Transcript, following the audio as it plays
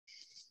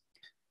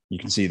You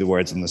can see the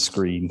words on the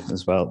screen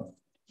as well.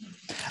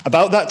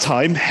 About that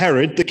time,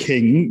 Herod the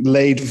king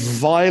laid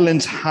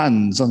violent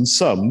hands on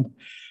some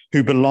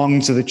who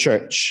belonged to the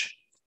church.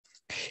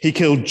 He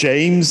killed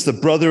James, the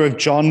brother of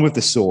John, with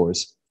the sword.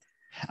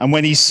 And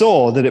when he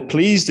saw that it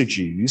pleased the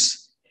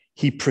Jews,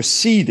 he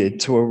proceeded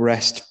to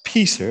arrest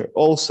Peter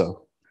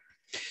also.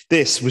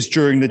 This was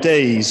during the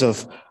days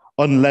of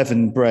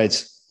unleavened bread.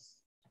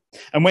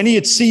 And when he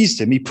had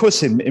seized him, he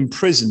put him in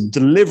prison,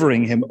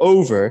 delivering him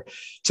over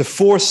to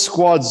 4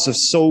 squads of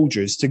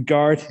soldiers to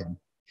guard him,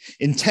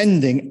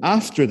 intending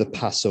after the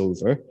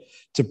Passover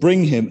to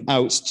bring him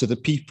out to the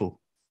people.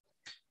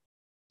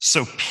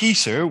 So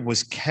Peter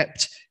was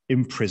kept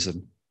in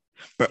prison,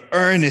 but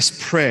earnest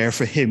prayer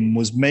for him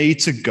was made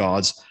to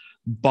God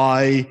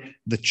by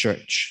the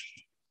church.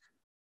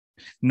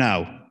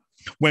 Now,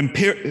 when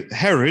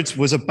Herod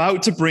was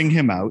about to bring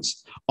him out,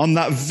 on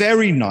that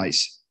very night,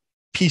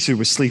 Peter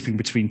was sleeping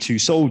between 2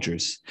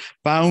 soldiers,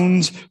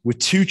 bound with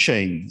 2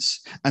 chains,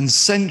 and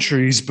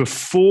sentries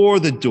before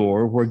the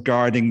door were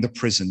guarding the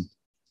prison.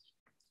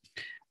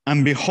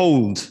 And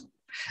behold,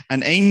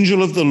 an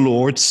angel of the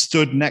Lord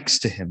stood next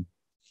to him,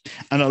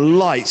 and a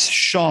light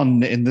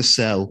shone in the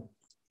cell.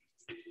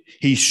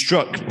 He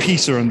struck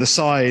Peter on the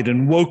side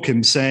and woke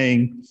him,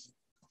 saying,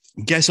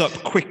 "Get up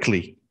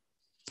quickly."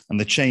 And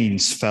the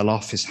chains fell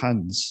off his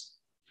hands.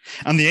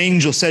 And the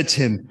angel said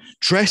to him,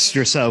 "Dress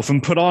yourself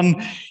and put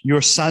on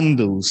your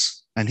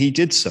sandals." And he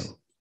did so.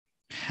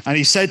 And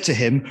he said to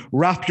him,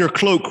 "Wrap your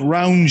cloak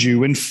round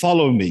you and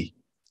follow me."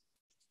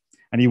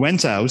 And he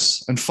went out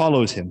and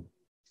followed him.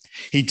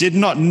 He did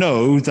not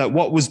know that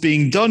what was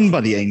being done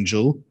by the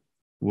angel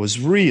was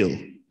real,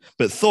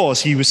 but thought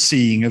he was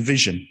seeing a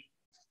vision.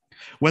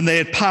 When they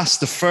had passed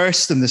the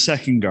first and the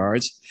second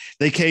guard,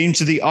 they came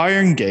to the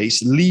iron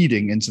gate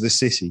leading into the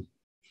city.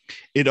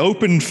 It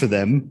opened for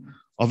them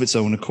of its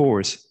own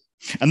accord.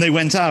 And they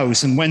went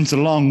out and went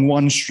along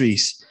one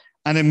street,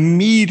 and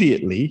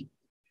immediately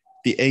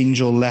the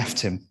angel left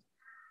him.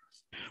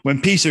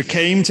 When Peter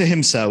came to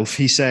himself,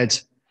 he said,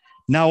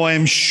 "Now I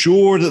am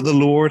sure that the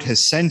Lord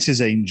has sent his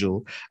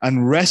angel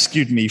and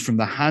rescued me from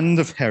the hand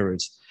of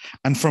Herod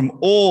and from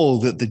all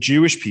that the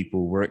Jewish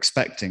people were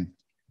expecting."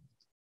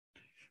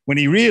 When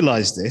he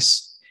realized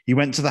this, he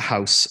went to the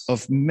house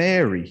of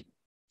Mary,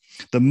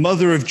 the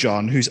mother of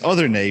John, whose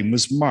other name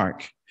was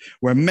Mark,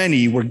 where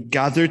many were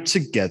gathered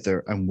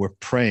together and were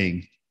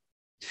praying.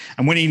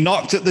 And when he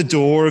knocked at the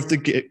door of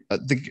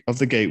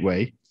the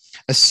gateway,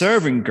 a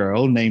servant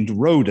girl named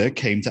Rhoda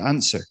came to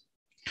answer.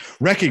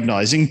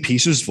 Recognizing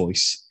Peter's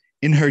voice,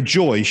 in her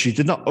joy, she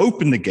did not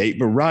open the gate,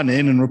 but ran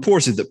in and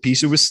reported that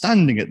Peter was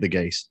standing at the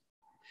gate.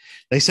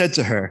 They said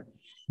to her,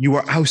 "You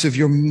are out of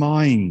your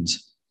mind."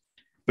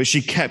 But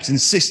she kept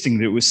insisting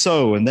that it was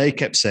so, and they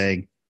kept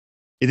saying,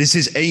 "It is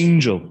his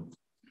angel."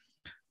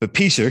 But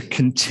Peter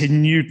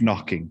continued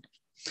knocking,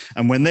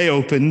 and when they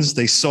opened,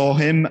 they saw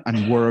him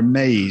and were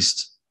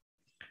amazed.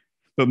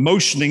 But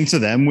motioning to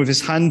them with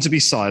his hand to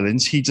be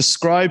silent, he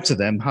described to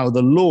them how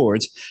the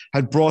Lord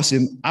had brought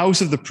him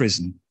out of the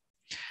prison.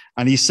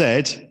 And he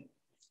said,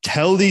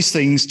 "Tell these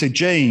things to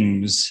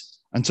James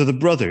and to the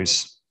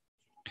brothers."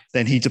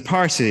 Then he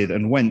departed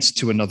and went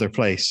to another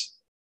place.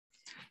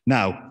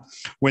 Now,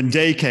 when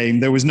day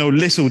came, there was no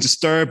little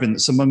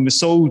disturbance among the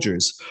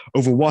soldiers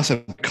over what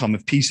had become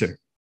of Peter.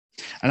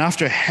 And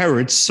after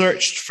Herod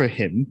searched for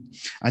him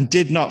and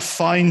did not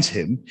find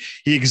him,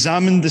 he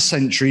examined the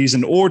sentries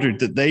and ordered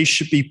that they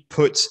should be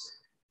put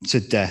to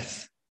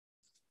death.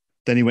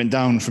 Then he went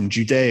down from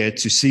Judea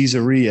to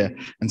Caesarea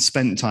and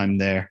spent time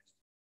there.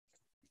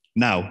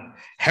 Now,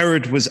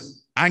 Herod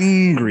was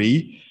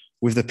angry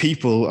with the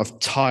people of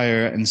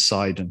Tyre and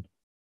Sidon.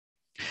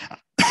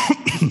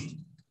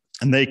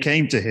 And they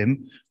came to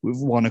him with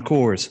one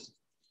accord.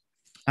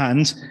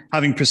 And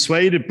having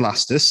persuaded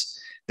Blastus,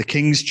 the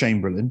king's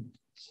chamberlain,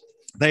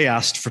 they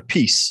asked for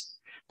peace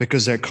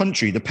because their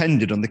country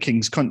depended on the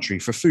king's country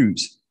for food.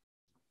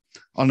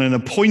 On an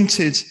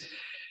appointed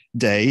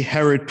day,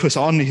 Herod put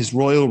on his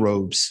royal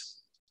robes,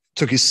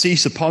 took his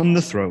seat upon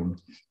the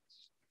throne,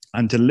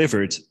 and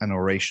delivered an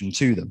oration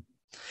to them.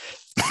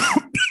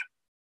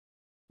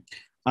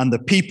 And the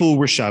people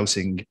were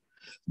shouting,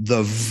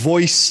 "The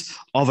voice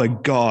of a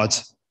God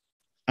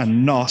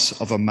and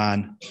not of a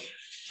man."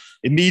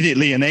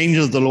 Immediately, an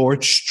angel of the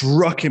Lord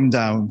struck him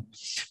down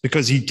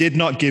because he did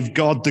not give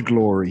God the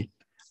glory,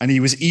 and he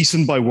was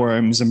eaten by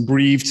worms and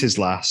breathed his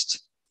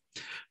last.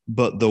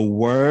 But the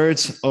word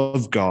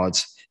of God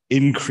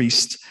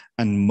increased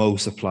and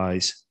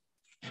multiplied.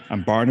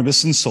 And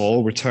Barnabas and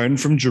Saul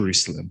returned from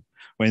Jerusalem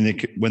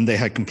when they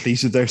had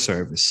completed their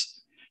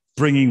service,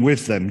 bringing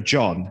with them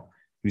John,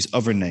 whose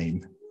other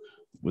name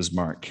was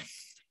Mark.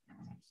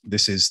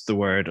 This is the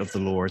word of the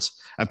Lord.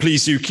 And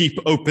please do keep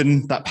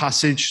open that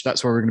passage.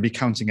 That's where we're going to be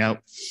camping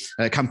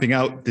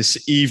out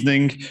this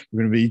evening.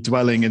 We're going to be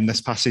dwelling in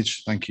this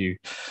passage. Thank you,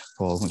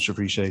 Paul. Much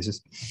appreciated.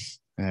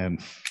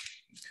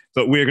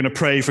 But we're going to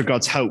pray for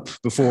God's help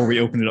before we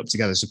open it up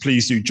together. So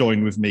please do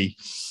join with me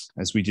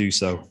as we do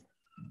so.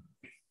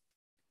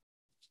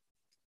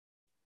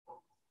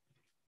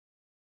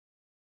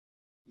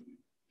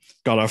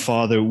 God our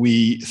Father,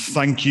 we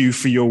thank you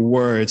for your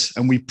word,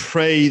 and we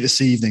pray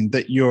this evening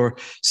that your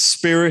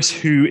Spirit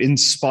who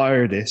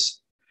inspired it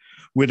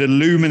would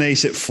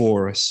illuminate it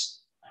for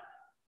us.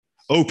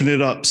 Open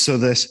it up so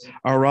that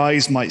our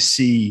eyes might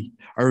see,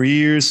 our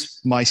ears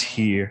might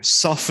hear,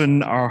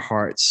 soften our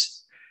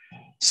hearts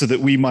so that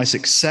we might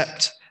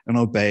accept and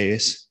obey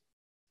it.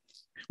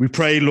 We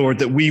pray, Lord,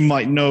 that we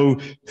might know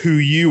who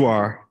you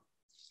are,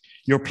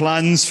 your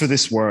plans for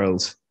this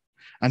world,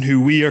 and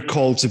who we are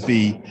called to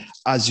be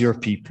as your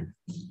people.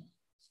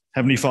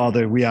 Heavenly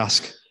Father, we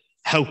ask,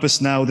 help us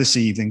now this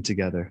evening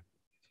together.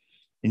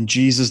 In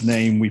Jesus'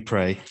 name we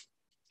pray.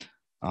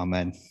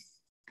 Amen.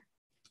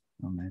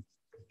 Amen.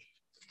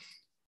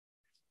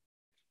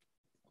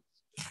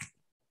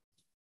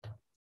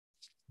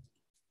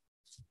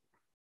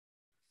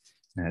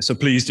 So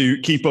please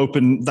do keep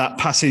open that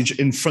passage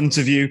in front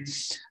of you.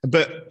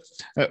 But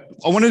I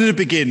wanted to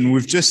begin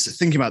with just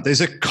thinking about, there's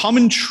a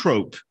common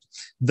trope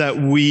that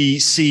we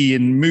see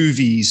in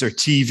movies or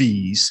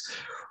TV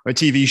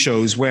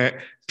shows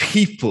where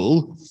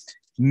people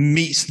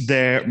meet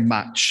their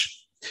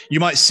match. You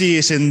might see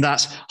it in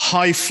that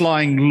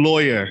high-flying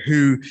lawyer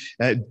who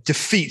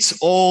defeats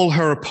all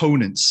her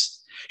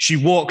opponents. She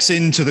walks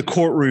into the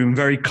courtroom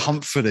very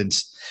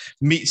confident,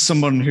 meets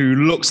someone who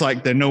looks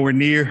like they're nowhere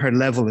near her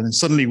level, and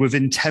suddenly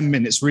within 10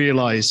 minutes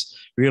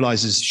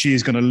realizes she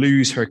is going to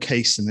lose her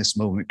case in this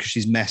moment because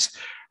she's met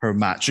her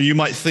match. Or you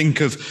might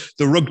think of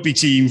the rugby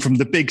team from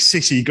the big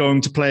city going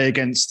to play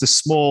against the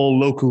small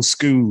local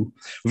school.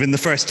 Within the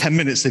first 10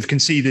 minutes, they've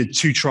conceded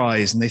 2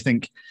 tries and they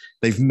think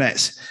they've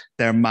met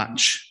their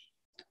match.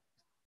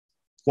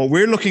 What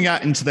we're looking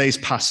at in today's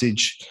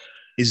passage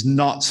is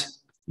not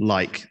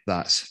like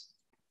that.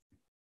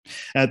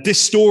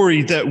 This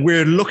story that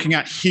we're looking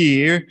at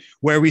here,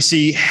 where we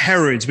see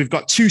Herod, we've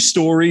got 2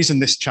 stories in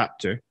this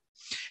chapter.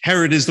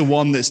 Herod is the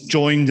one that's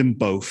joined in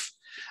both.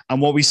 And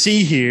what we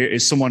see here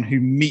is someone who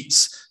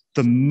meets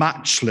the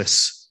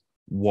matchless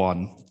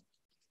one.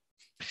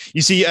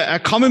 You see, a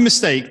common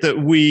mistake that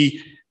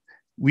we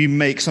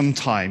make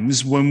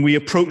sometimes when we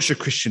approach the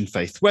Christian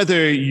faith,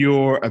 whether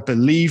you're a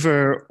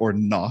believer or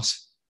not,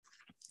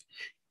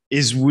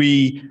 is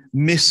we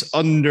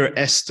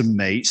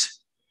misunderestimate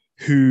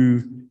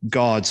who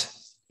God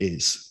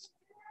is.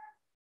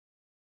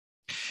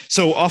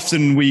 So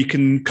often we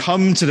can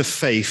come to the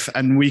faith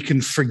and we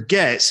can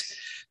forget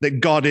that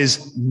God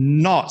is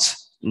not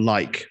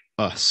like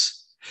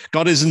us.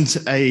 God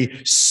isn't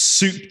a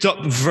souped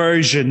up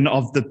version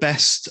of the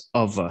best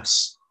of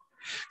us.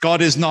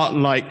 God is not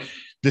like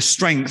the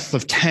strength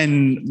of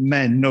 10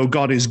 men. No,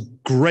 God is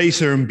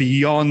greater and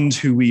beyond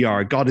who we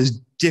are. God is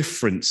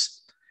different.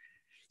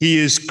 He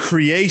is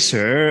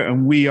creator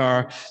and we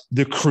are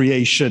the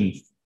creation.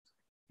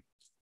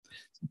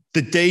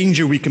 The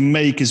danger we can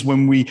make is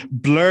when we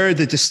blur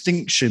the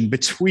distinction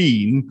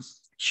between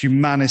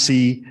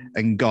humanity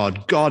and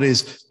God. God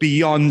is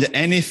beyond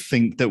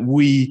anything that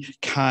we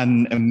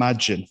can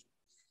imagine.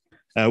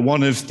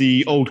 One of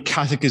the old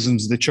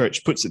catechisms of the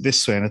church puts it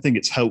this way, and I think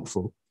it's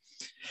helpful.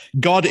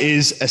 God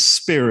is a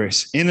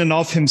spirit in and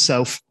of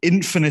himself,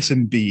 infinite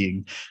in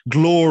being,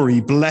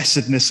 glory,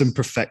 blessedness, and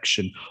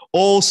perfection,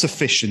 all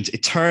sufficient,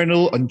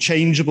 eternal,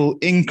 unchangeable,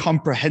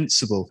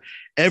 incomprehensible,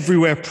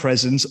 everywhere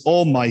present,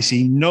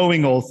 almighty,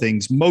 knowing all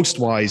things, most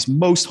wise,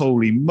 most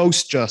holy,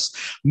 most just,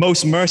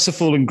 most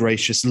merciful and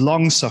gracious,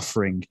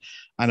 long-suffering,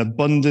 and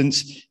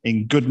abundant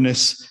in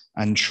goodness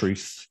and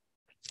truth.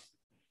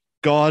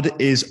 God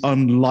is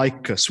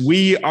unlike us.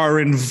 We are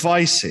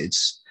invited,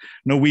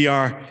 no, we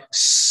are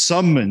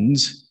summoned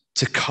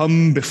to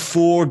come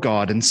before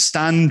God and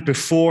stand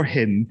before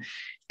him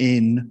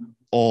in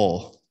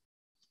awe.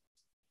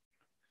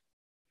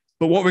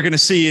 But what we're going to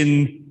see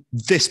in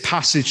this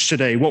passage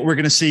today, what we're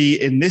going to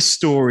see in this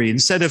story,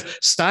 instead of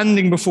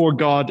standing before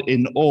God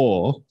in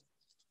awe,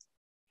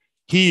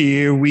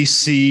 here we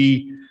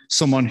see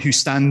someone who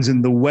stands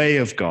in the way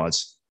of God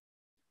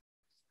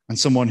and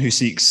someone who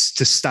seeks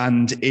to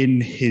stand in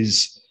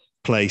his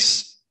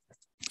place.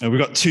 We've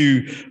got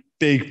 2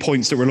 big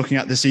points that we're looking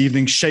at this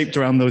evening, shaped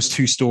around those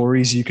 2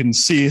 stories. You can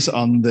see it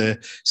on the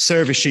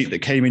service sheet that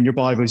came in your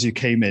Bible as you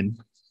came in.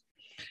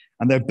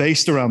 And they're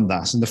based around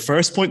that. And the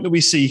first point that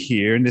we see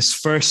here in this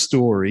first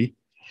story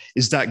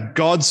is that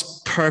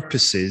God's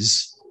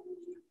purpose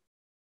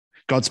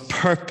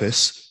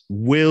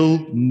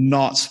will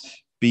not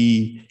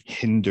be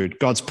hindered.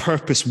 God's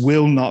purpose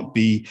will not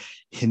be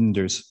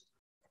hindered.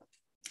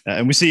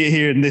 And we see it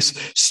here in this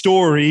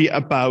story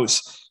about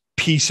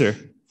Peter,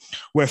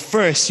 where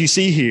first you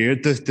see here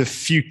the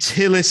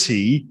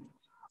futility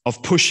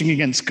of pushing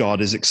against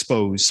God is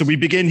exposed. So we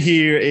begin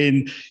here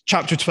in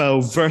chapter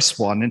 12, verse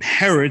 1, and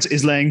Herod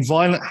is laying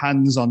violent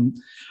hands on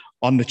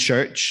the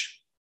church,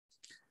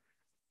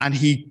 and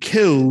he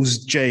kills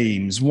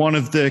James, one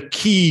of the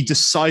key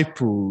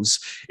disciples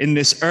in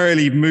this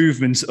early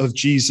movement of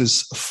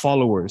Jesus'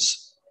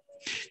 followers.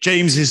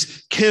 James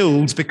is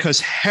killed because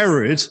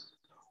Herod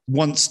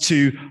wants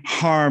to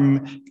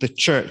harm the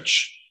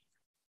church.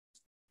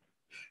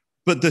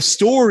 But the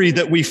story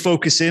that we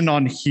focus in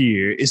on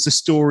here is the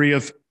story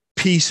of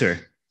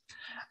Peter.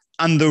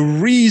 And the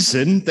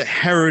reason that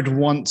Herod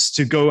wants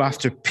to go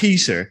after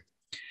Peter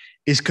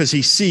is because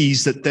he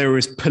sees that there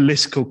is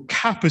political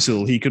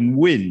capital he can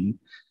win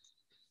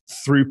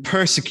through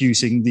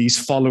persecuting these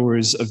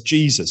followers of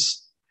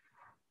Jesus.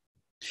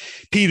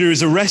 Peter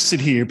is arrested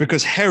here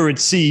because Herod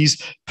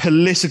sees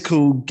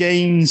political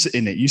gains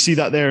in it. You see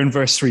that there in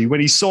verse 3.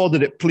 When he saw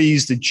that it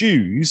pleased the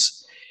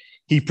Jews,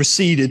 he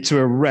proceeded to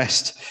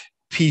arrest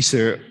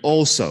Peter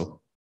also.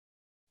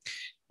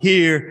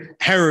 Here,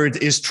 Herod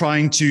is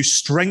trying to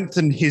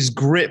strengthen his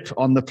grip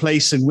on the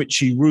place in which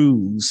he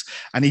rules.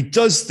 And he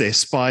does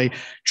this by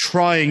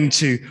trying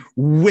to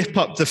whip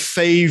up the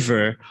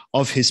favor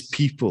of his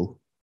people.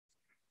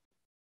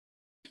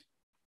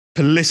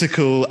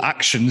 Political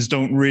actions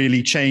don't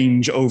really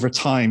change over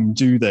time,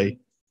 do they?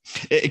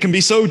 It can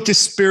be so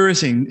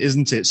dispiriting,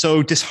 isn't it?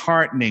 So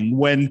disheartening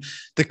when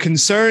the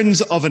concerns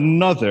of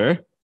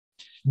another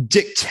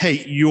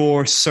dictate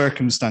your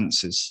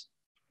circumstances.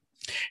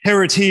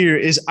 Herod here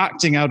is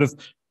acting out of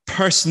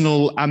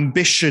personal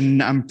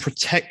ambition and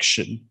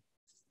protection,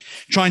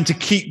 trying to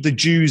keep the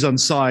Jews on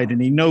side,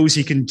 and he knows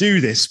he can do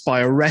this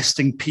by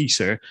arresting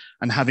Peter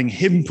and having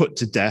him put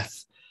to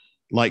death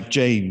like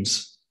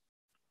James.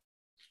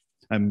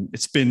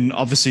 It's been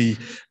obviously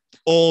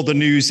all the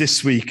news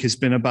this week has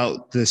been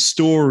about the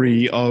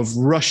story of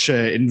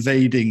Russia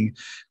invading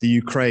the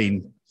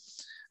Ukraine.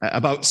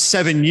 About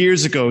 7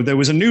 years ago, there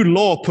was a new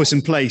law put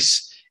in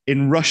place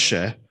in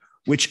Russia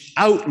which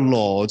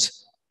outlawed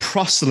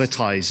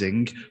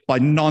proselytizing by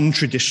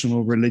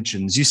non-traditional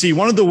religions. You see,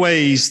 one of the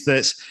ways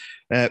that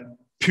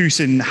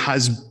Putin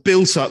has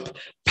built up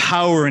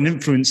power and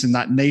influence in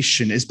that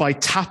nation is by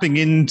tapping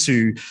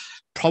into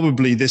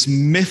probably this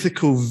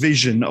mythical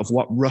vision of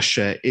what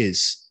Russia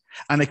is.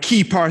 And a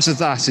key part of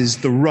that is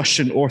the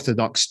Russian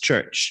Orthodox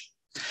Church.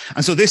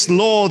 And so this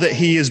law that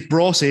he has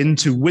brought in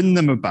to win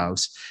them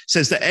about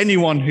says that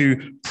anyone who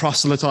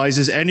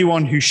proselytizes,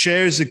 anyone who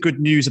shares the good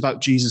news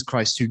about Jesus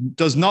Christ, who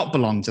does not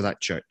belong to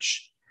that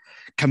church,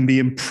 can be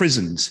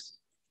imprisoned,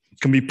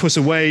 can be put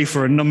away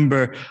for a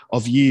number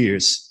of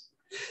years.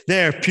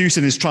 There,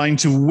 Putin is trying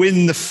to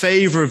win the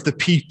favor of the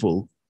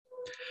people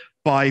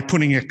by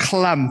putting a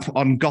clamp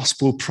on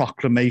gospel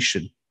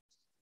proclamation.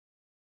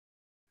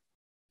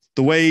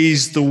 The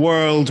ways the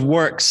world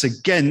works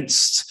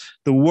against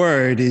the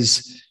word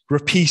is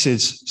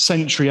repeated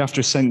century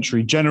after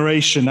century,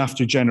 generation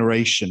after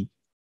generation.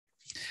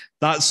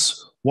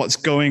 That's what's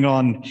going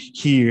on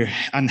here.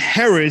 And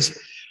Herod,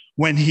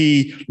 when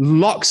he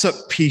locks up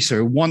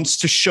Peter, wants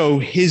to show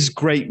his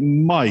great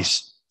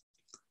might.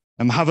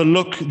 And have a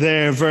look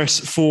there, verse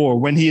 4.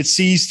 When he had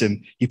seized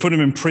him, he put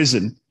him in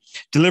prison,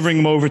 delivering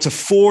him over to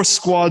 4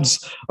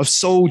 squads of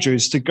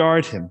soldiers to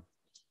guard him.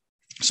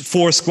 So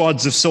 4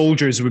 squads of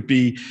soldiers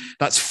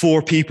that's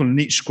 4 people in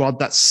each squad.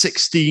 That's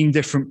 16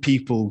 different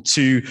people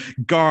to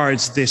guard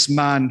this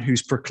man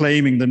who's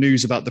proclaiming the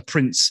news about the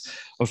Prince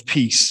of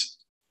Peace.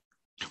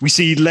 We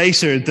see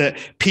later that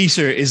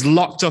Peter is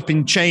locked up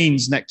in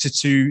chains next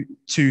to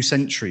two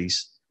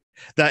sentries.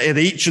 That at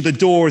each of the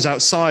doors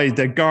outside,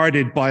 they're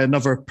guarded by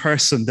another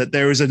person, that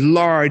there is a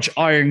large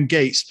iron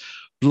gate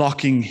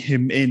blocking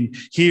him in.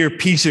 Here,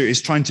 Peter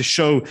is trying to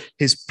show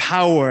his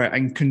power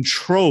and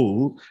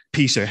control.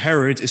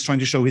 Herod is trying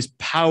to show his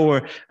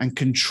power and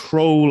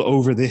control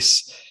over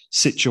this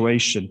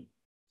situation.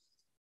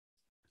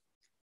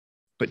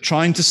 But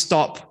trying to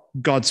stop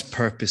God's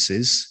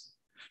purposes,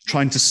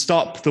 trying to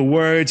stop the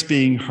words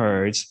being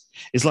heard,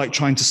 is like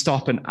trying to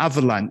stop an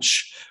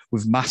avalanche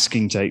with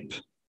masking tape.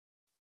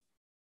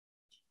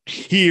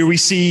 Here we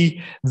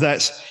see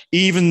that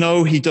even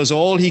though he does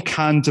all he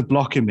can to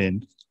block him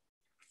in,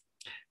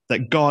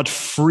 that God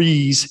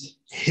frees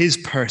his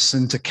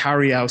person to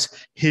carry out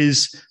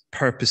his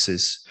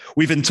purposes.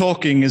 We've been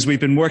talking as we've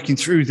been working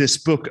through this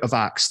book of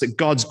Acts that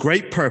God's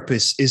great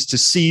purpose is to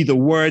see the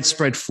word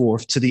spread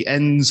forth to the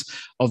ends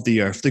of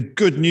the earth. The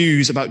good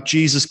news about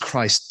Jesus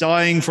Christ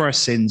dying for our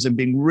sins and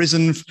being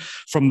risen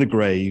from the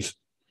grave.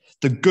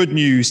 The good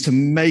news to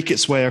make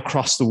its way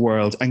across the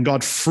world. And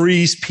God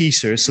frees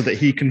Peter so that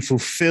he can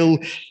fulfill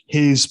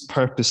his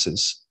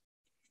purposes.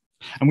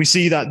 And we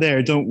see that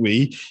there, don't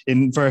we,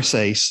 in verse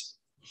 8.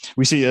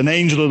 We see an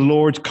angel of the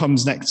Lord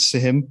comes next to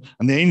him,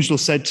 and the angel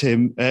said to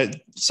him,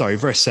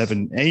 verse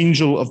 7,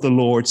 angel of the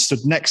Lord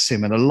stood next to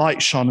him, and a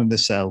light shone in the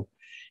cell.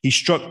 He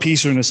struck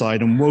Peter in the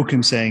side and woke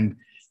him, saying,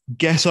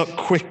 "Get up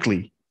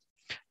quickly."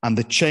 And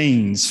the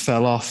chains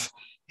fell off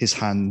his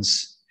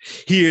hands.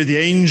 Here, the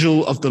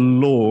angel of the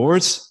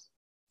Lord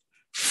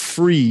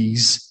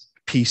frees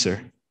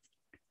Peter,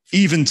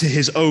 even to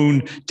his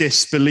own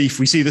disbelief.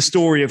 We see the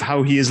story of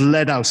how he is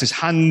led out. His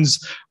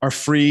hands are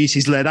freed.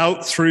 He's led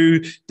out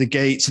through the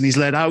gates, and he's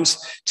led out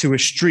to a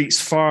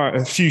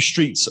few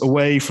streets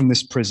away from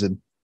this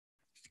prison.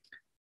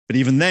 But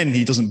even then,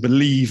 he doesn't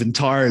believe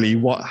entirely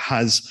what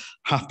has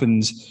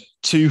happened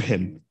to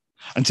him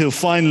until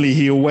finally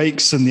he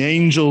awakes and the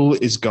angel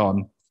is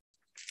gone.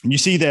 And you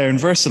see there in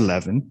verse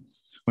 11,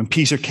 when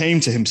Peter came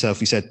to himself,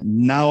 he said,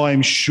 "Now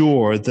I'm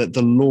sure that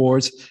the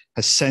Lord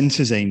has sent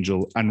his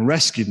angel and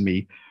rescued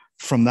me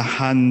from the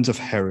hand of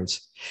Herod.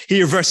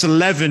 Here, verse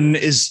 11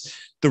 is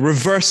the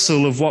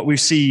reversal of what we've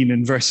seen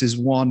in verses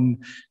 1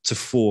 to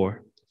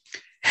 4.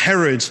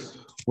 Herod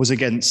was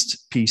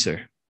against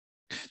Peter.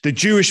 The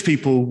Jewish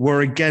people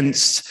were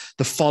against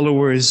the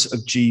followers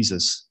of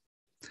Jesus.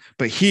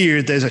 But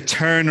here there's a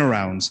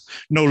turnaround.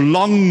 No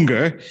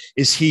longer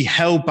is he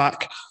held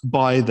back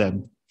by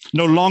them.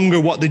 No longer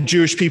what the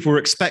Jewish people were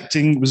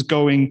expecting was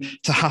going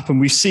to happen.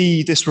 We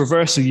see this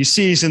reversal. You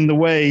see it in the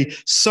way,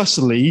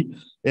 subtly,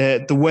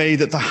 the way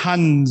that the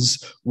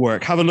hands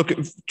work. Have a look at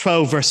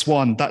 12 verse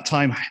 1. That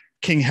time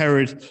King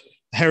Herod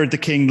the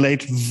king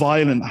laid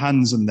violent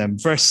hands on them.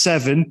 Verse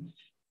 7,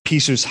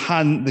 Peter's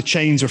hand, the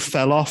chains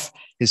fell off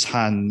his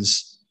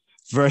hands.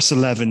 Verse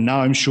 11,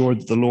 now I'm sure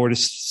that the Lord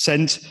has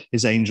sent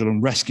his angel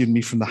and rescued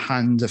me from the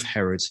hand of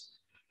Herod.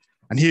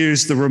 And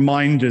here's the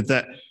reminder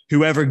that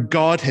whoever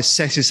God has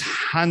set his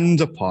hand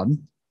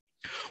upon,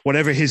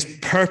 whatever his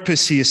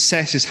purpose he has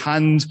set his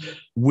hand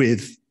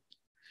with,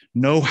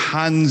 no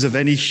hands of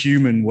any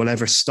human will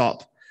ever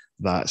stop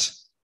that.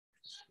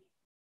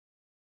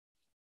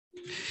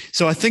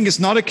 So I think it's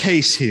not a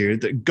case here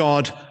that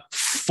God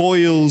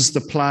foils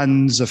the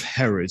plans of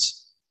Herod.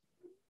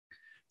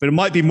 But it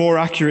might be more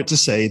accurate to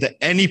say that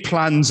any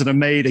plans that are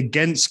made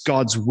against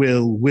God's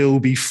will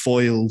be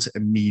foiled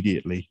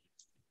immediately.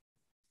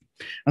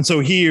 And so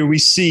here we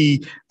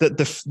see that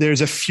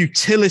there's a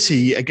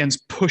futility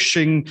against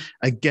pushing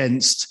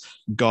against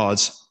God.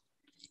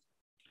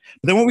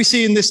 But then what we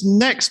see in this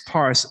next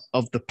part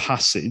of the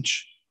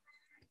passage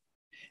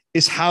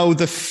is how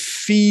the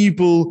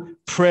feeble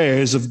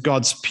prayers of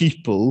God's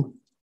people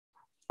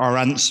are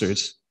answered.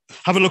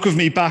 Have a look with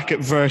me back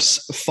at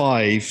verse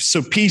 5.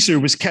 So Peter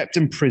was kept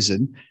in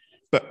prison,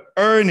 but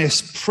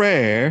earnest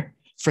prayer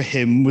for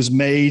him was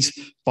made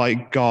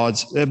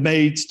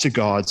to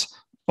God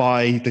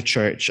by the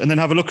church. And then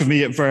have a look with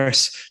me at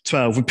verse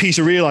 12. When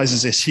Peter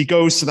realizes this, he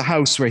goes to the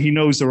house where he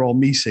knows they're all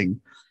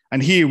meeting.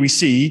 And here we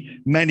see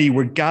many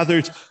were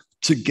gathered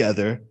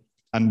together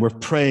and were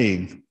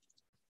praying.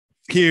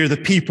 Here the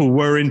people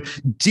were in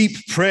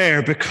deep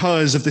prayer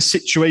because of the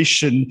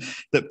situation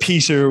that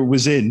Peter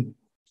was in.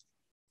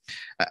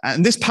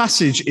 And this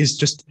passage is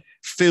just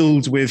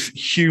filled with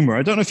humor.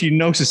 I don't know if you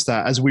noticed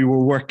that as we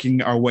were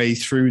working our way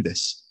through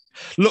this.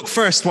 Look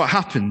first what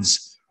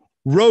happens.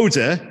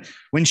 Rhoda,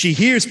 when she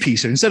hears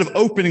Peter, instead of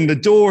opening the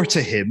door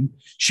to him,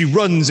 she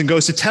runs and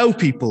goes to tell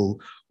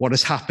people what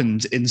has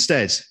happened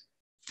instead.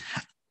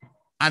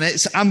 And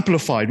it's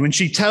amplified. When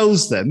she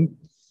tells them,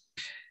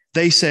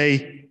 they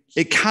say,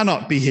 "It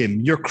cannot be him.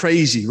 You're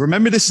crazy."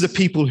 Remember, this is the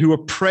people who are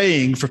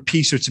praying for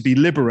Peter to be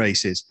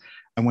liberated.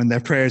 And when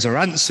their prayers are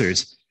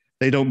answered,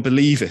 they don't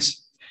believe it.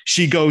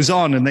 She goes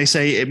on and they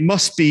say, "It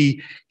must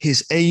be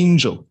his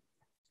angel."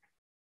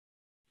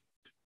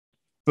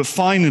 But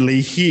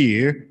finally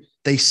here,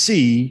 they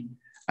see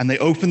and they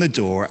open the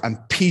door and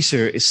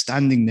Peter is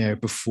standing there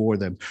before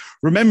them.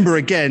 Remember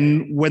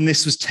again, when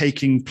this was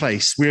taking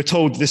place, we are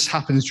told this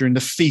happens during the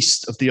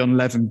Feast of the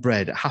Unleavened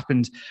Bread. It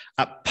happened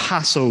at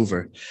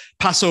Passover.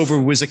 Passover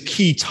was a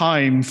key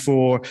time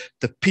for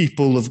the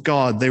people of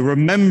God. They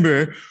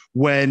remember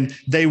when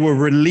they were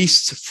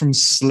released from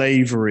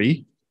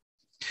slavery.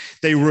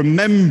 They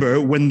remember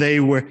when they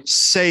were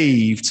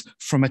saved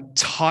from a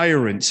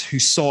tyrant who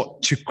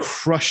sought to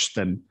crush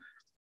them.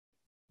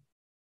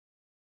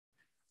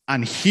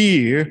 And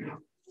here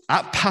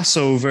at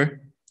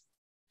Passover,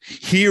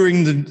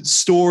 hearing the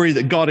story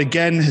that God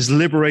again has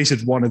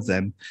liberated one of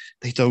them,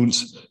 they don't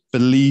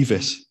believe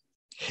it.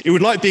 It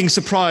would like being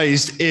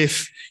surprised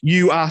if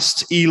you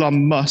asked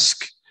Elon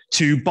Musk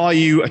to buy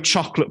you a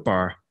chocolate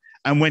bar,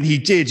 and when he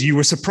did, you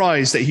were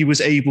surprised that he was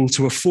able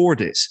to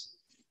afford it.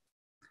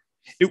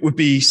 It would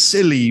be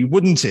silly,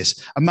 wouldn't it?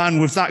 A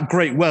man with that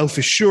great wealth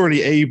is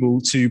surely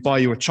able to buy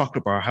you a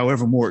chocolate bar,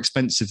 however more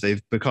expensive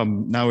they've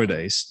become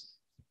nowadays.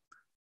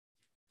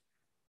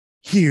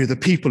 Here, the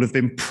people have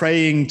been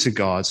praying to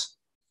God,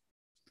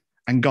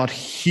 and God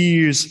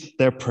hears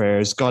their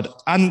prayers. God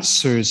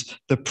answers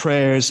the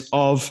prayers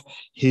of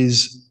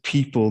his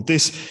people.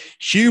 This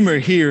humor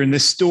here in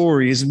this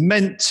story is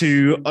meant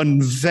to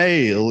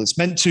unveil, it's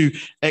meant to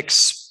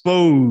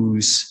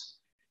expose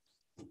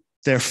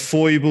their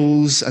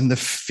foibles and the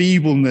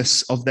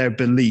feebleness of their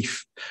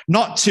belief,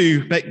 not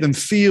to make them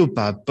feel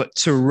bad, but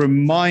to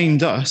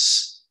remind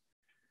us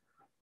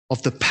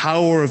of the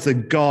power of the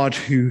God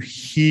who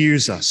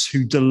hears us,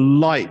 who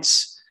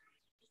delights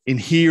in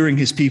hearing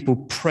his people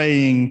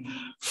praying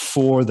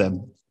for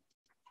them.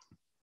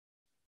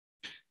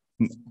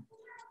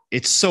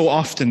 It's so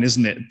often,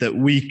 isn't it, that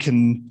we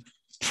can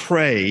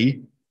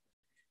pray,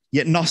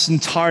 yet not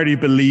entirely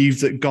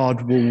believe that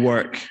God will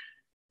work.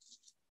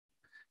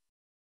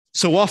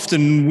 So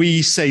often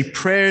we say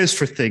prayers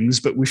for things,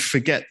 but we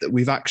forget that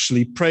we've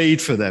actually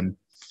prayed for them.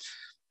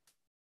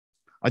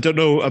 I don't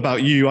know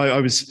about you.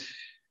 I was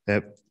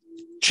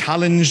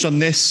challenged on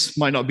this,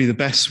 might not be the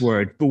best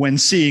word, but when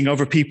seeing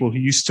other people who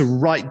used to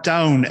write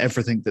down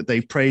everything that they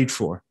prayed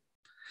for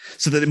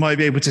so that they might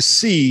be able to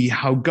see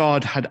how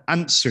God had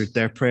answered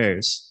their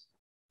prayers.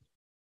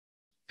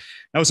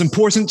 Now, it's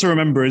important to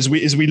remember as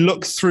we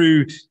look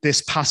through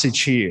this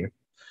passage here,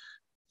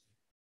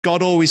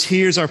 God always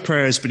hears our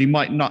prayers, but he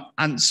might not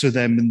answer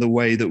them in the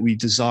way that we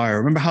desire.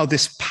 Remember how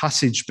this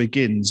passage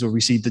begins, where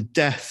we see the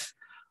death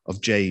of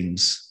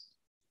James.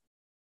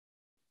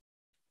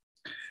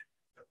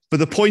 But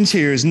the point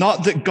here is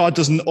not that God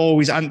doesn't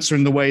always answer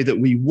in the way that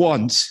we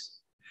want,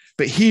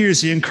 but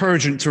here's the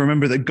encouragement to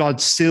remember that God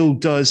still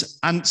does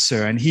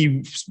answer, and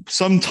he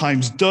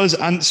sometimes does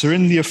answer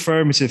in the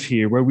affirmative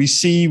here, where we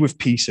see with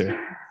Peter,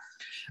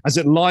 as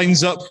it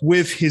lines up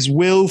with his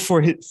will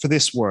for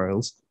this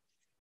world,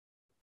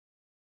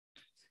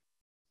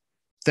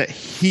 that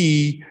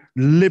he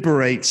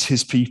liberates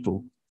his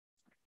people.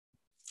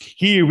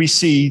 Here we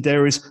see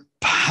there is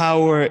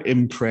power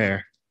in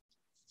prayer.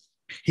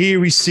 Here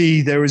we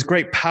see there is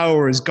great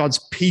power as God's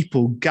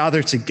people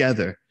gather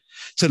together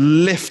to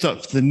lift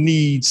up the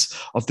needs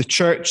of the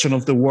church and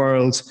of the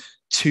world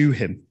to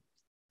him.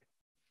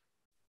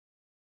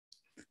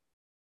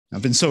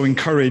 I've been so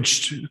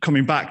encouraged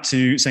coming back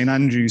to St.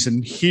 Andrew's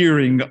and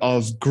hearing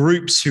of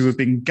groups who have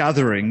been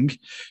gathering,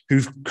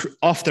 who've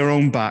off their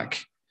own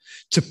back,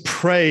 to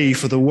pray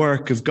for the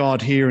work of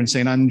God here in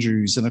St.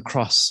 Andrew's and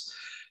across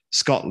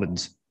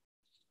Scotland.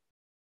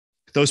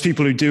 Those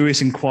people who do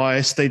it in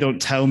quiet, they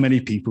don't tell many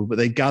people, but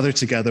they gather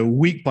together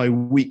week by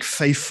week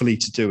faithfully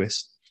to do it.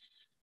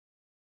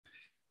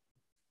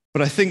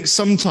 But I think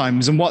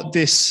sometimes, and what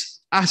this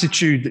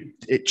attitude,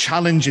 it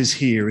challenges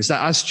here, is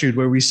that attitude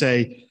where we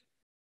say,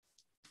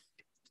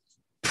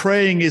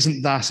 praying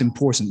isn't that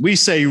important. We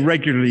say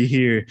regularly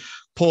here,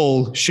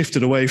 Paul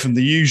shifted away from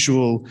the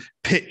usual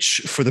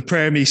pitch for the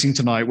prayer meeting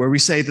tonight, where we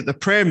say that the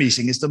prayer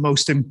meeting is the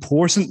most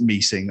important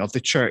meeting of the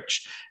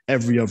church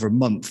every other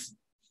month.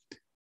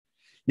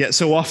 Yet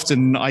so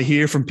often I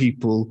hear from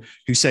people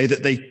who say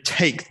that they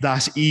take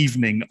that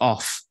evening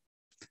off.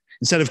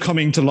 Instead of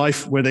coming to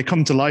life, where they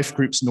come to life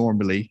groups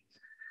normally,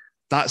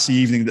 that's the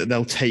evening that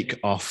they'll take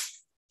off.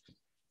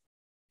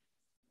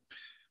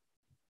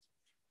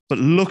 But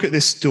look at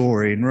this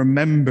story and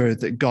remember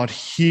that God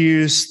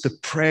hears the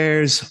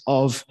prayers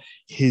of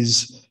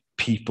his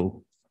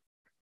people.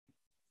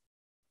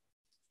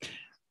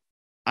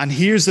 And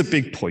here's the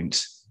big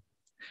point.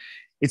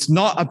 It's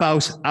not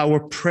about our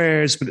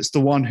prayers, but it's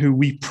the one who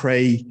we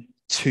pray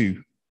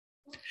to.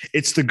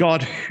 It's the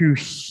God who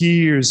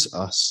hears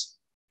us.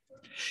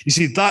 You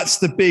see, that's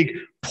the big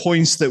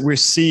point that we're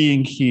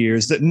seeing here,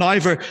 is that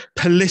neither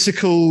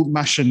political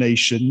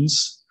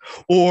machinations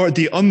or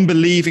the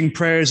unbelieving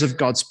prayers of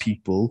God's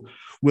people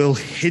will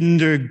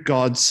hinder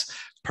God's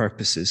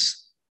purposes.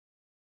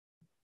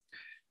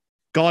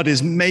 God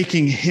is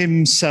making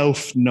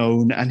himself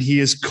known, and he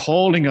is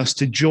calling us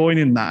to join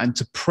in that and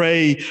to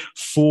pray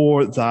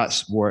for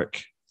that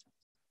work.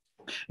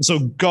 And so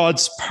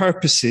God's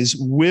purposes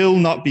will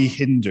not be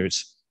hindered.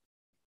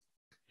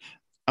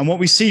 And what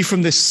we see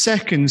from this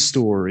second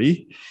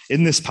story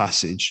in this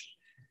passage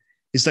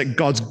is that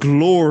God's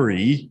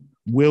glory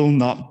will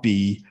not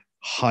be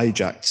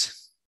hijacked.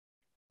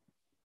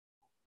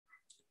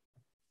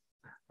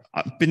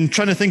 I've been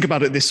trying to think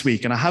about it this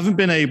week, and I haven't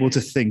been able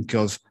to think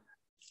of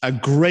a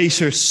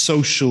greater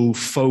social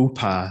faux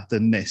pas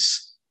than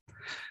this.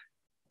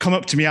 Come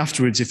up to me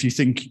afterwards if you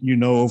think you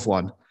know of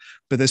one.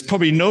 But there's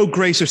probably no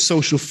greater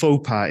social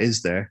faux pas,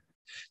 is there,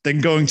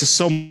 than going to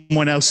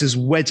someone else's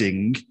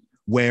wedding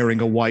wearing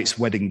a white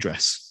wedding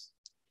dress.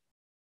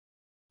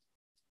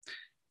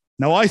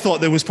 Now, I thought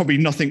there was probably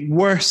nothing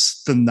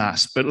worse than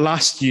that, but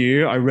last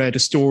year I read a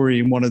story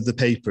in one of the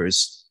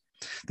papers,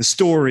 the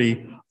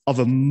story of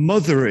a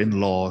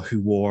mother-in-law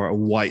who wore a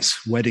white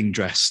wedding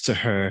dress to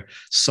her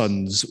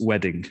son's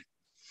wedding.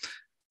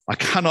 I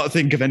cannot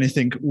think of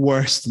anything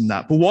worse than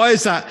that. But why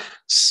is that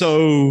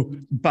so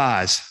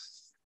bad?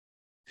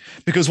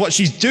 Because what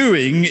she's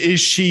doing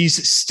is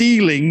she's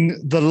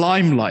stealing the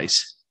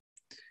limelight.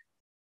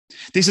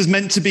 This is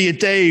meant to be a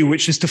day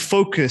which is to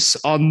focus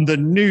on the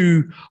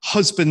new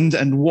husband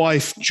and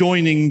wife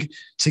joining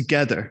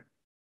together.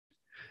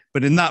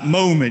 But in that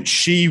moment,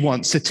 she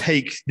wants to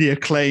take the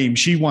acclaim.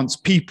 She wants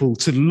people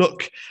to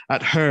look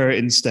at her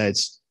instead.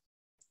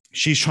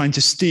 She's trying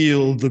to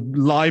steal the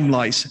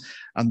limelight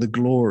and the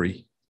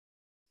glory.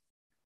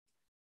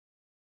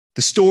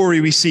 The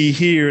story we see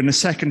here in the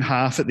second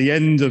half at the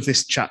end of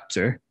this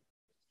chapter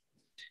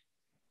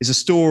is a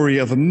story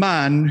of a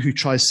man who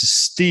tries to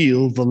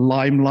steal the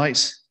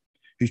limelight,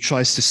 who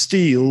tries to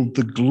steal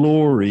the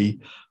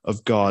glory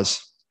of God.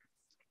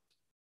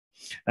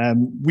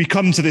 We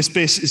come to this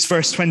bit, it's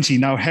verse 20.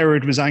 Now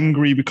Herod was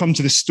angry. We come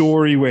to the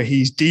story where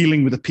he's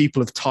dealing with the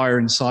people of Tyre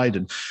and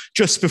Sidon.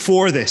 Just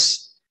before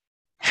this,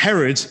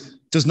 Herod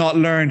does not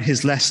learn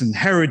his lesson.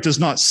 Herod does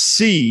not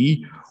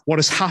see what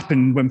has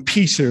happened when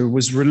Peter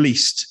was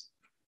released.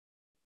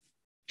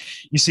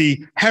 You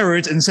see,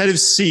 Herod, instead of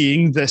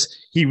seeing that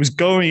he was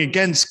going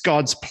against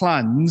God's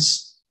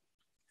plans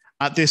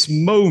at this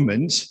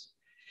moment,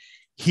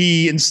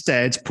 he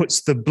instead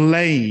puts the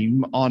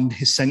blame on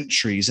his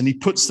sentries and he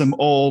puts them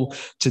all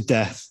to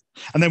death.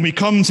 And then we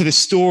come to the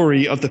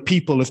story of the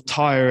people of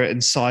Tyre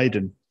and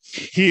Sidon.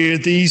 Here,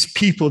 these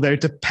people, they're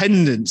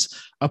dependent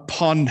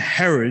upon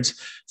Herod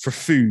for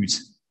food.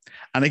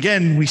 And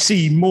again, we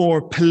see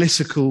more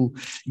political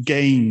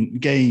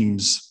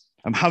games.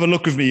 Have a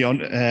look with me on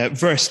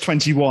verse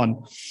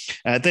 21.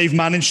 They've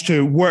managed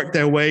to work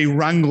their way,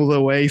 wrangle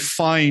their way,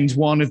 find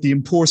one of the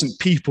important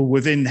people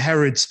within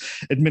Herod's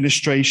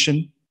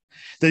administration.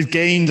 They've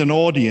gained an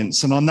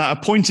audience, and on that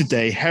appointed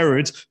day,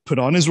 Herod put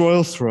on his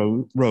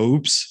royal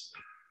robes,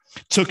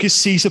 took his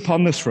seat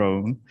upon the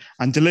throne,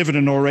 and delivered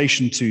an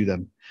oration to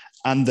them.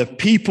 And the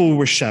people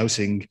were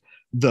shouting,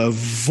 "The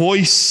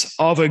voice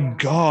of a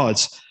God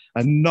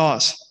and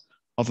not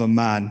of a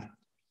man."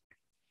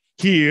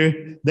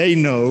 Here, they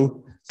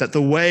know that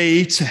the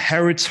way to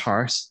Herod's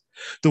heart,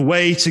 the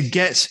way to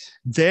get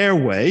their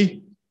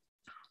way,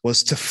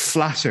 was to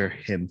flatter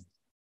him.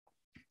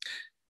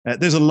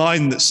 There's a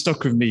line that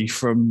stuck with me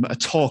from a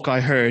talk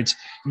I heard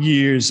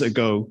years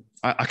ago.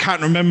 I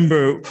can't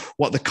remember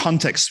what the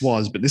context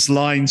was, but this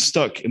line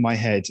stuck in my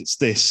head. It's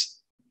this: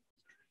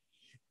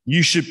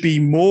 you should be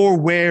more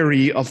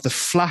wary of the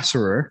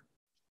flatterer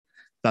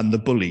than the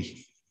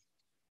bully.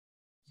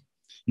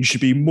 You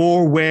should be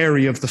more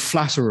wary of the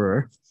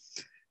flatterer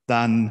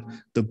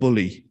than the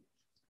bully.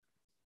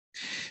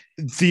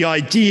 The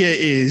idea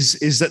is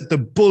that the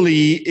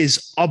bully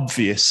is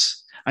obvious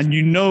and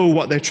you know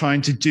what they're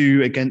trying to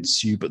do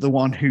against you, but the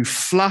one who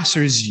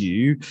flatters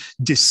you,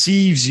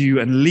 deceives you,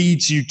 and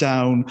leads you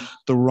down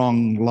the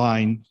wrong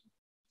line.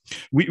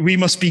 We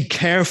must be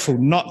careful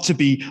not to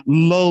be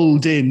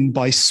lulled in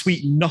by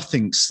sweet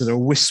nothings that are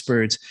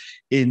whispered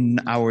in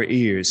our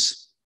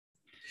ears.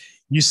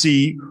 You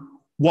see,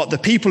 what the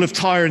people of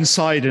Tyre and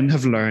Sidon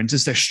have learned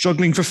is they're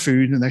struggling for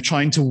food and they're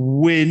trying to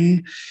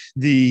win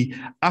the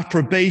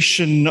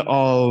approbation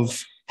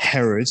of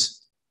Herod,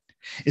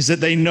 is that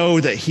they know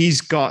that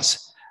he's got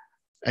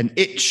an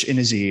itch in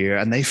his ear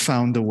and they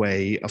found a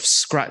way of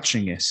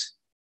scratching it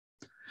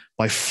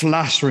by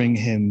flattering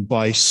him,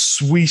 by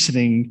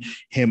sweetening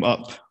him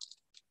up.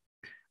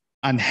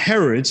 And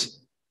Herod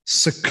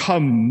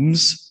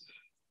succumbs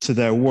to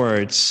their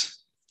words.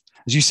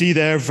 As you see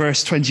there,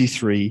 verse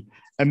 23,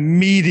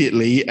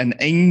 immediately an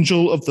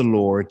angel of the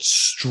Lord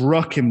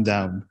struck him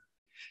down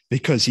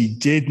because he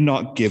did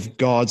not give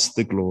God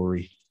the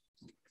glory.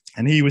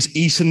 And he was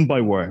eaten by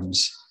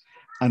worms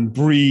and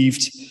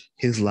breathed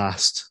his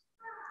last.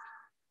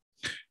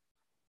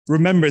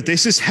 Remember,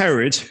 this is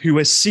Herod who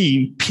has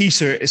seen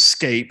Peter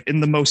escape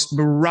in the most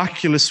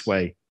miraculous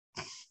way.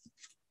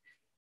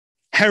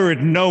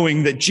 Herod,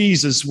 knowing that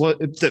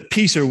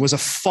Peter was a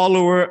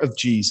follower of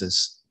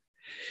Jesus.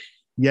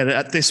 Yet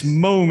at this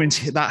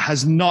moment, that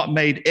has not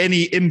made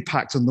any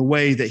impact on the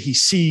way that he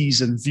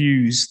sees and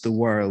views the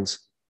world.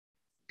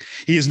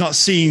 He has not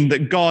seen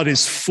that God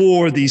is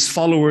for these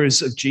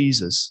followers of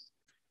Jesus.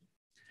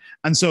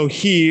 And so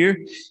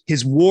here,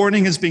 his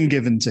warning has been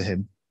given to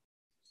him,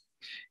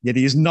 yet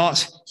he has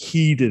not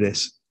heeded it.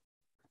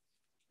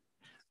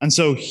 And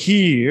so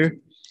here,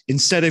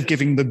 instead of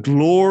giving the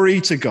glory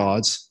to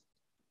God,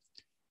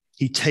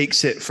 he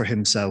takes it for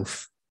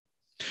himself.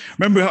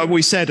 Remember how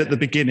we said at the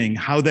beginning,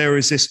 how there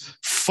is this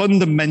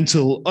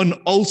fundamental,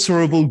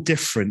 unalterable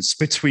difference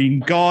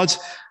between God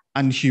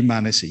and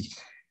humanity.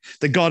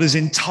 That God is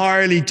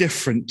entirely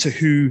different to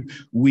who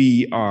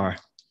we are.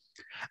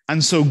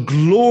 And so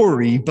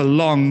glory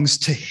belongs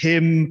to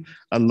him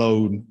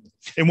alone.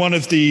 In one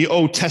of the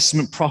Old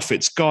Testament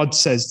prophets, God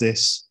says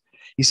this.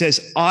 He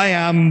says, "I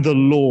am the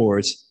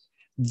Lord.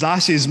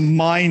 That is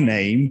my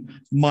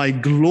name. My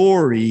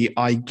glory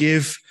I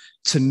give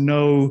to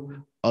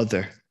no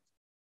other."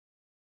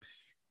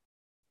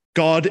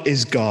 God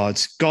is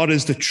God. God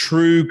is the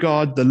true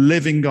God, the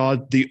living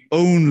God, the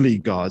only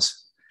God.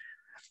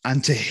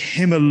 And to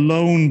him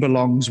alone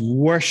belongs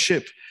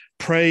worship,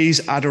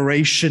 praise,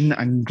 adoration,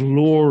 and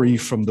glory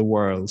from the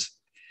world.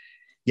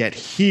 Yet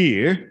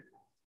here,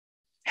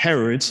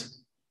 Herod,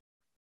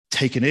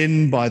 taken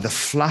in by the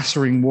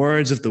flattering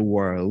words of the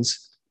world,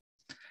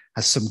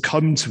 has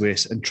succumbed to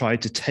it and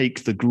tried to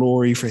take the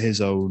glory for his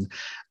own.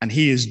 And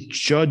he is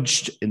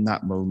judged in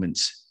that moment.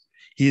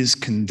 He is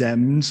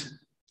condemned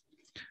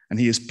and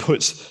he is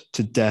put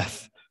to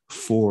death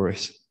for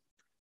it.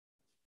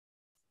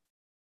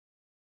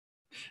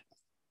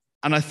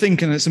 And I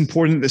think, and it's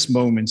important at this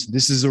moment,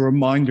 this is a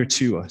reminder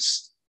to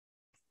us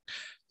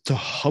to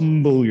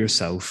humble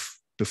yourself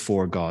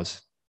before God.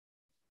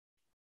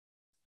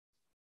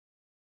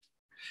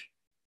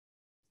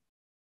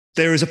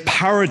 There is a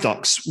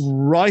paradox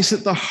right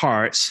at the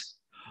heart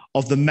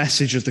of the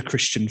message of the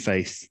Christian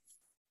faith.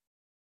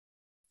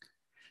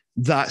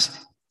 That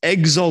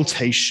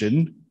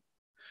exaltation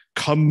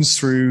comes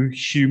through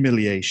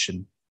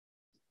humiliation.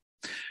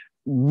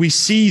 We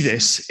see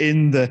this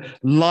in the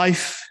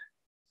life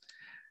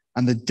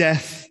and the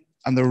death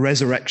and the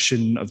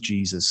resurrection of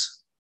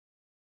Jesus.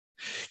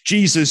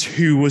 Jesus,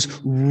 who was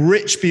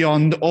rich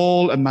beyond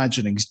all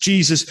imaginings,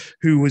 Jesus,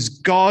 who was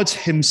God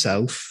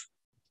himself,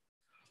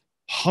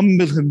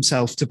 humbled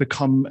himself to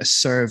become a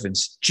servant.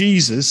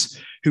 Jesus,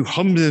 who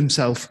humbled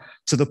himself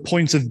to the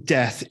point of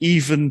death,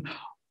 even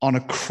on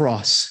a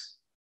cross.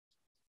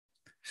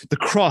 The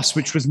cross,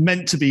 which was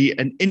meant to be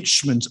an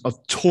instrument of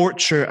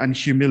torture and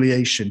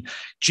humiliation.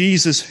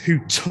 Jesus,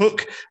 who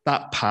took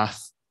that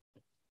path,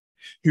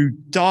 who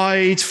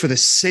died for the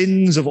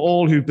sins of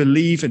all who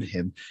believe in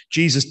him.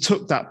 Jesus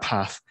took that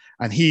path,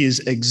 and he is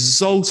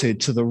exalted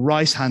to the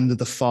right hand of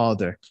the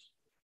Father.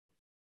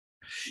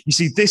 You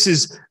see, this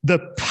is the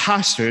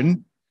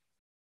pattern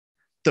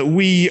that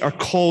we are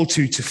called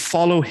to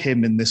follow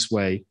him in this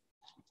way.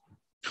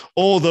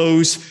 All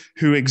those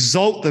who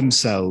exalt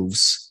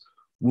themselves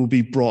will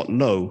be brought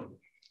low,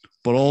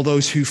 but all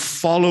those who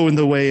follow in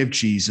the way of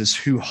Jesus,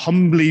 who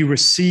humbly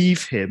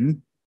receive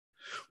him,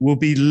 will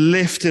be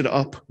lifted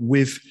up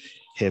with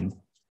him.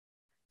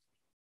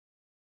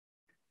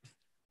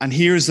 And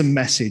here's the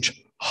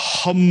message: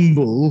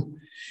 humble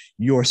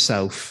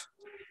yourself.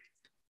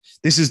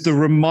 This is the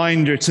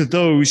reminder to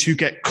those who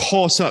get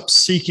caught up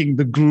seeking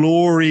the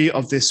glory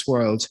of this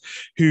world,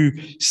 who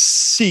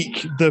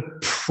seek the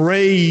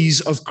praise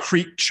of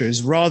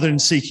creatures rather than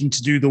seeking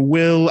to do the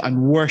will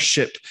and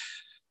worship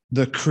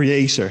the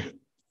Creator.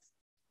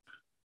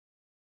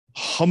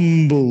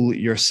 Humble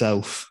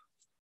yourself.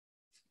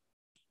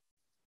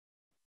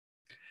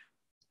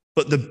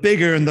 But the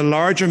bigger and the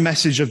larger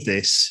message of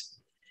this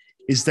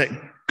is that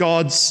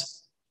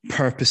God's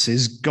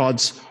purposes,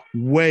 God's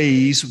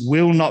ways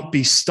will not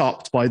be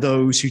stopped by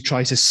those who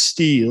try to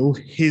steal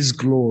his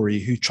glory,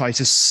 who try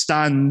to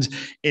stand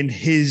in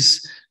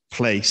his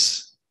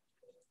place.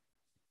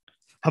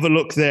 Have a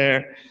look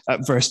there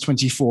at verse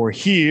 24.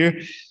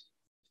 Here,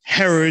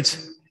 Herod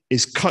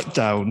is cut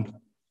down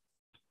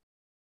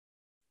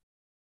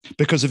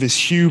because of his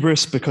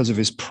hubris, because of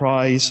his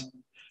pride.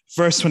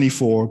 Verse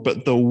 24,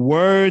 but the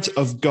word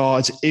of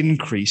God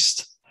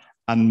increased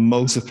and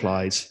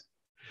multiplied.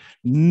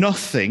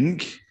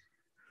 Nothing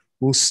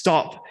will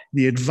stop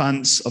the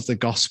advance of the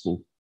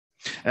gospel.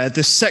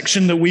 The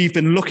section that we've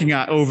been looking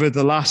at over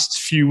the last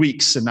few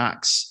weeks in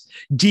Acts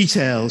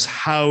details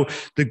how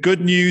the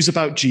good news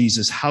about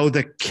Jesus, how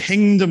the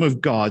kingdom of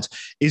God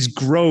is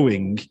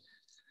growing,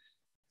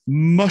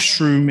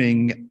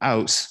 mushrooming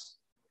out.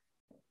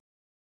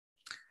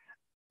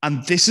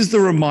 And this is the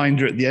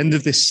reminder at the end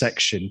of this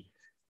section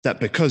that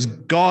because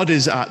God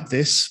is at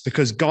this,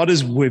 because God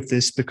is with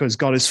this, because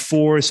God is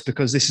for us,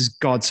 because this is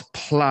God's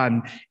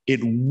plan, it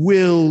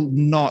will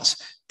not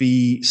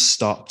be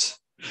stopped.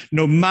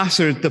 No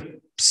matter the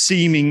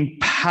seeming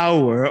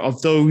power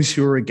of those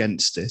who are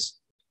against it,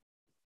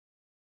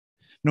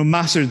 no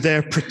matter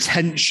their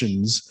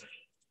pretensions,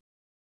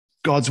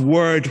 God's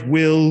word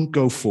will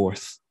go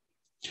forth.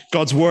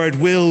 God's word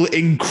will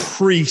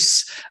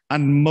increase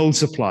and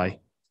multiply.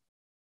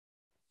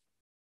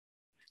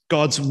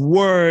 God's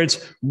word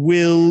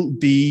will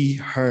be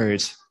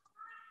heard.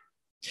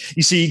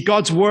 You see,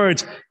 God's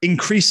word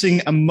increasing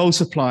and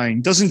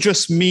multiplying doesn't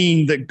just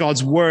mean that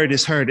God's word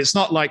is heard. It's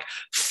not like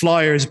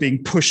flyers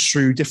being pushed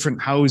through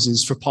different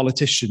houses for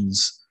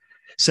politicians,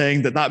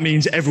 saying that that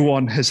means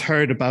everyone has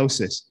heard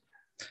about it.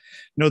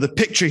 No, the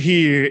picture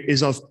here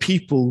is of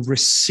people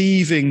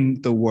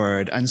receiving the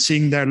word and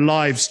seeing their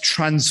lives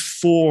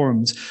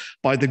transformed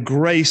by the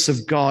grace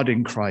of God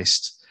in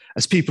Christ,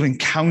 as people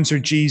encounter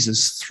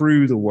Jesus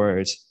through the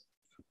word.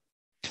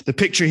 The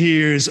picture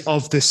here is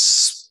of the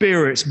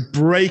Spirit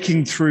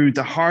breaking through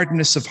the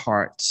hardness of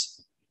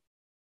hearts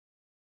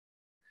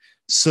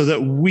so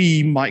that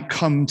we might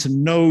come to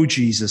know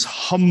Jesus,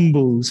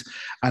 humbled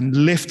and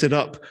lifted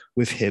up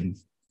with him.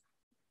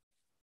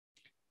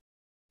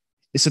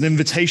 It's an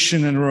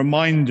invitation and a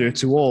reminder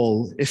to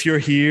all. If you're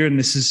here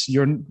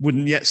and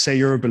wouldn't yet say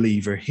you're a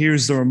believer,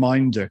 here's the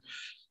reminder.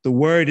 The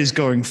word is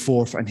going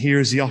forth, and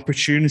here's the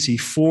opportunity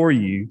for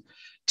you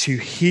to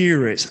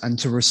hear it and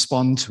to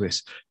respond to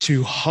it,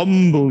 to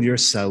humble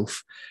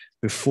yourself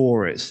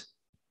before it.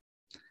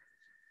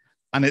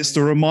 And it's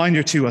the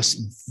reminder to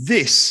us,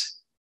 this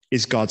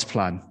is God's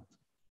plan.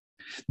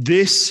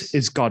 This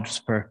is God's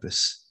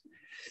purpose.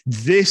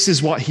 This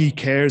is what he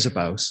cares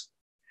about,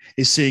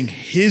 is seeing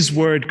his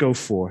word go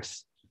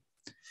forth,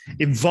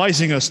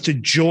 inviting us to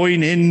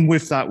join in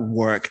with that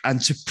work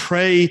and to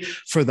pray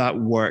for that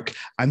work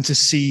and to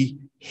see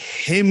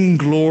him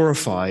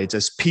glorified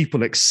as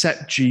people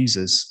accept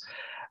Jesus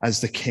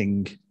as the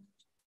King.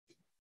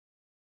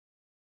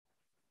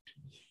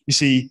 You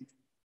see,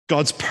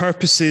 God's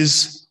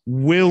purposes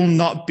will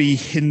not be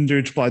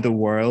hindered by the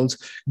world.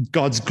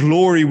 God's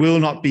glory will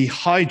not be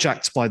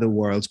hijacked by the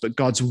world, but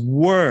God's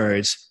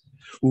word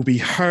will be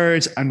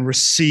heard and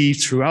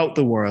received throughout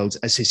the world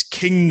as his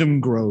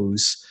kingdom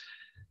grows,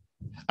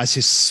 as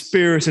his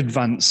Spirit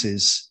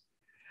advances,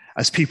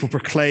 as people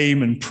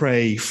proclaim and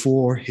pray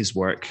for his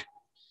work.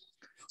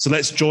 So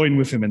let's join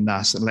with him in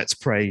that, and let's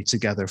pray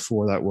together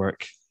for that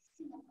work.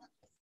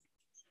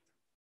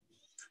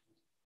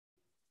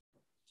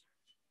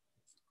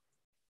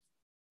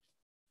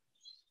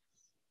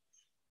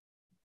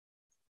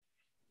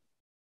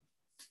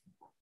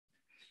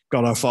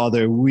 God our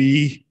Father,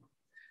 we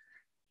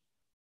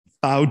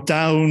bow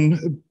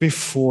down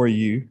before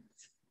you.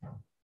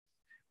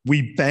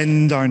 We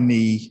bend our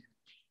knee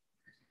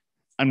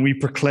and we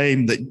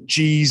proclaim that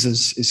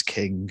Jesus is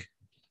King.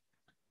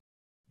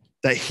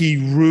 that he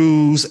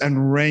rules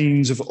and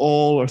reigns of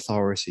all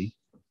authority.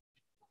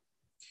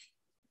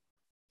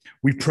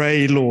 We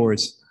pray, Lord,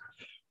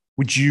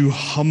 would you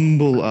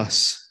humble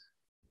us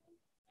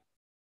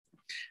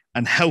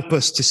and help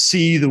us to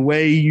see the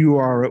way you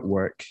are at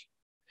work.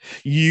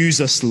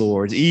 Use us,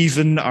 Lord,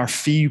 even our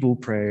feeble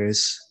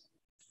prayers,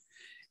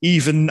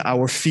 even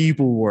our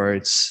feeble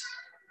words.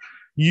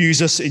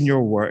 Use us in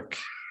your work.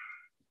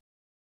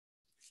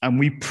 And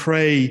we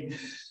pray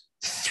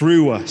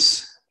through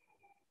us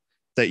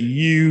that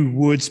you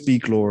would be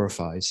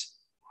glorified,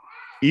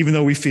 even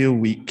though we feel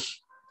weak,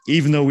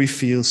 even though we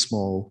feel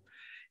small,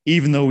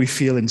 even though we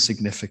feel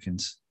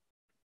insignificant.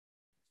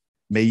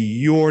 May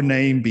your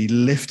name be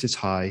lifted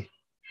high.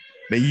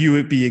 May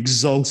you be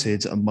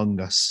exalted among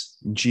us.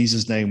 In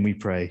Jesus' name we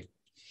pray.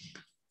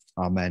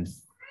 Amen.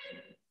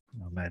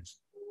 Amen.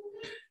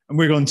 And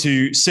we're going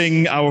to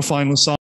sing our final song.